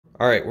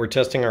All right, we're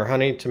testing our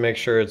honey to make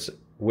sure it's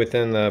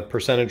within the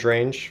percentage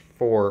range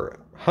for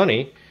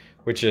honey,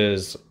 which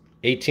is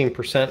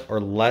 18%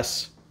 or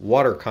less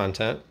water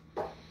content.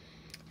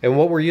 And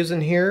what we're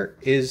using here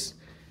is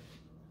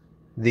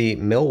the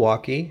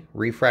Milwaukee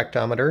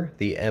Refractometer,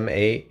 the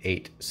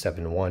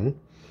MA871,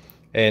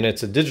 and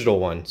it's a digital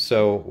one.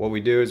 So what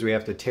we do is we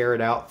have to tear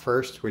it out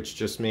first, which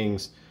just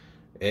means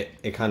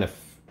it kind of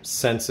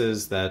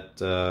senses that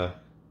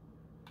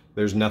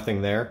there's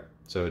nothing there,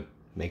 so it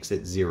makes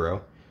it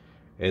 0.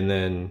 And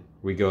then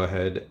we go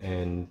ahead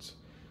and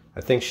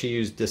I think she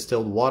used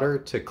distilled water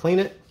to clean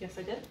it. Yes,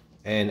 I did.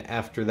 And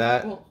after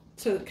that... Well,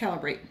 to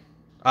calibrate.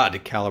 To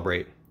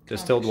calibrate.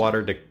 Distilled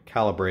water to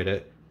calibrate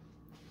it.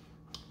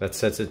 That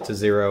sets it to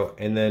 0.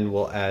 And then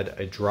we'll add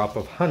a drop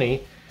of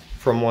honey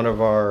from one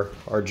of our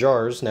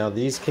jars. Now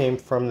these came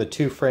from the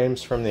 2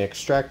 frames from the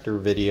extractor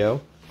video.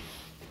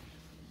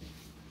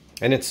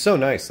 And it's so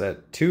nice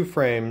that 2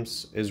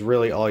 frames is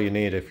really all you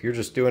need. If you're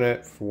just doing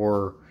it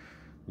for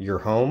your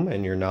home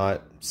and you're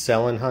not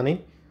selling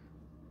honey,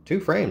 2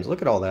 frames,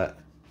 look at all that.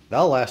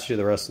 That'll last you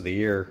the rest of the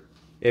year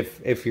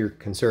if you're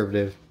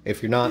conservative.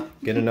 If you're not,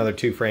 get another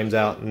 2 frames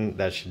out and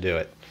that should do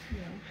it.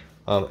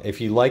 Yeah.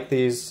 If you like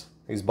these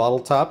bottle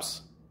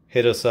tops,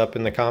 hit us up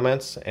in the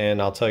comments and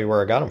I'll tell you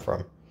where I got them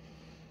from.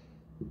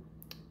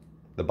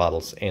 The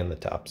bottles and the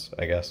tops,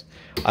 I guess.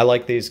 I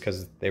like these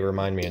because they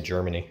remind me of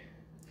Germany.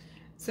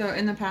 So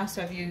in the past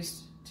I've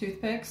used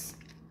toothpicks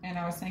and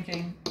I was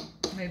thinking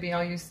maybe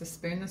I'll use the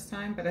spoon this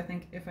time, but I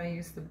think if I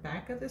use the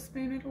back of the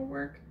spoon it'll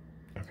work.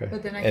 Okay.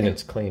 But then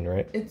it's clean,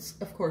 right?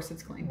 Of course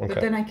it's clean. Okay. But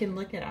then I can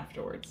lick it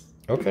afterwards.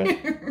 Okay.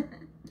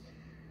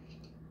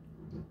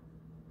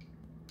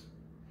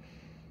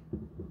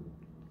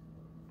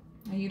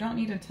 You don't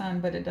need a ton,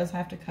 but it does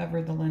have to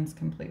cover the lens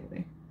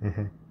completely.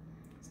 Mm-hmm.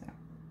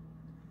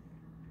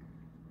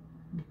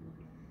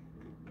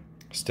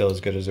 Still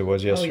as good as it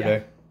was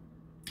yesterday?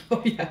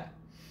 Oh yeah.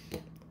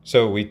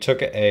 So we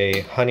took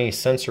a honey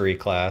sensory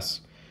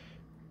class.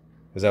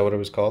 Is that what it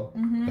was called?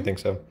 Mm-hmm. I think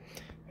so.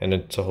 And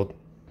it told,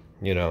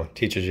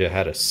 teaches you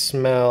how to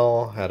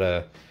smell, how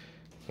to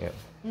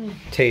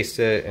taste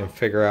it and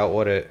figure out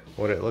what it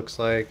looks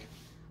like.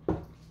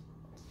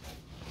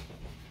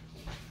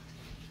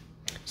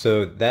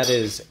 So that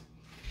is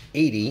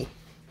 80.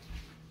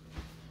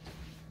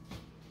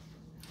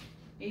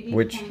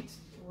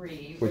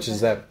 80.3. Which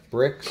is that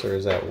bricks or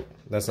is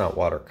that's not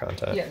water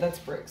content? Yeah, that's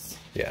bricks.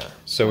 Yeah.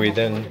 So we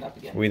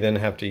then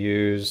have to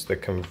use the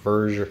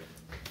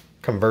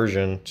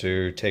conversion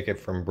to take it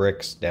from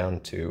bricks down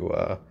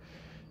to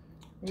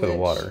the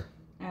water.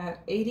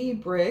 At 80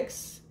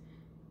 bricks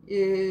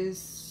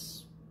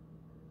is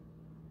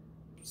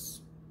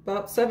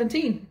about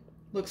 17.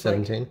 Looks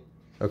 17? like.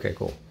 Okay,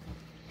 cool.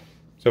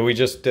 So we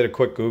just did a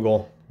quick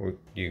Google.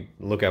 You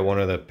look at one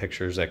of the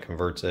pictures that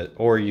converts it,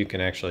 or you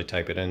can actually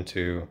type it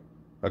into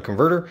a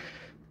converter.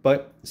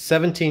 But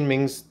 17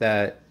 means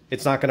that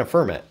it's not going to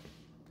ferment,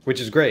 which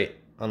is great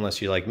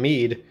unless you like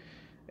mead.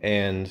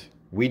 And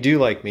we do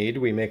like mead.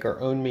 We make our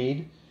own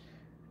mead.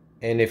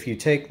 And if you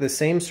take the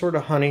same sort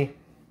of honey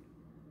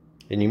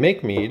and you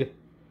make mead,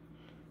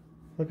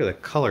 look at the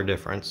color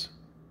difference.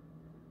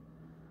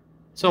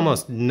 It's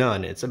almost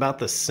none. It's about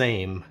the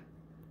same.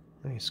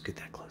 Let me scoot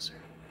that closer.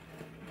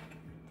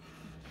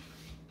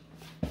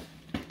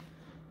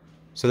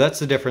 So that's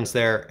the difference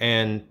there.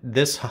 And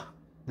this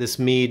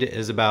mead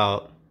is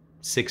about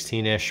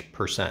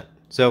 16-ish%.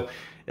 So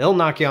it'll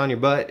knock you on your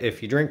butt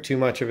if you drink too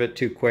much of it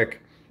too quick,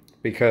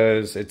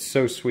 because it's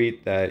so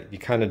sweet that you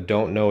kind of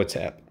don't know what's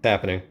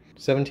happening.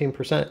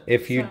 17%.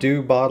 If you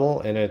do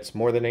bottle and it's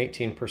more than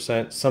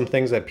 18%, some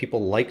things that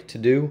people like to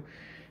do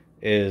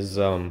is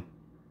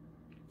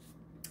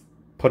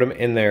put them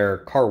in their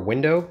car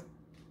window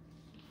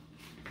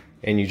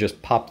and you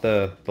just pop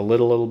the lid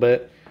a little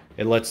bit.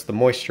 It lets the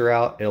moisture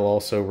out. It'll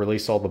also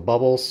release all the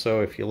bubbles.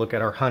 So if you look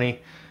at our honey,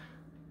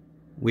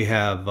 we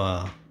have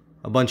a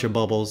bunch of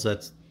bubbles.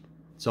 It's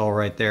all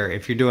right there.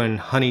 If you're doing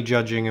honey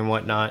judging and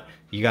whatnot,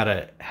 you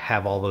gotta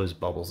have all those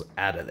bubbles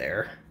out of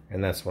there.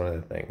 And that's one of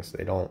the things.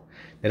 They don't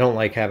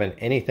like having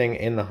anything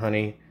in the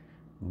honey.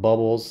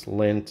 Bubbles,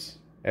 lint,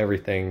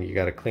 everything. You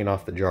gotta clean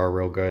off the jar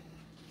real good.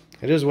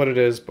 It is what it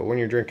is, but when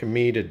you're drinking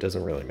mead, it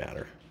doesn't really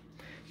matter.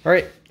 All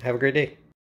right, have a great day.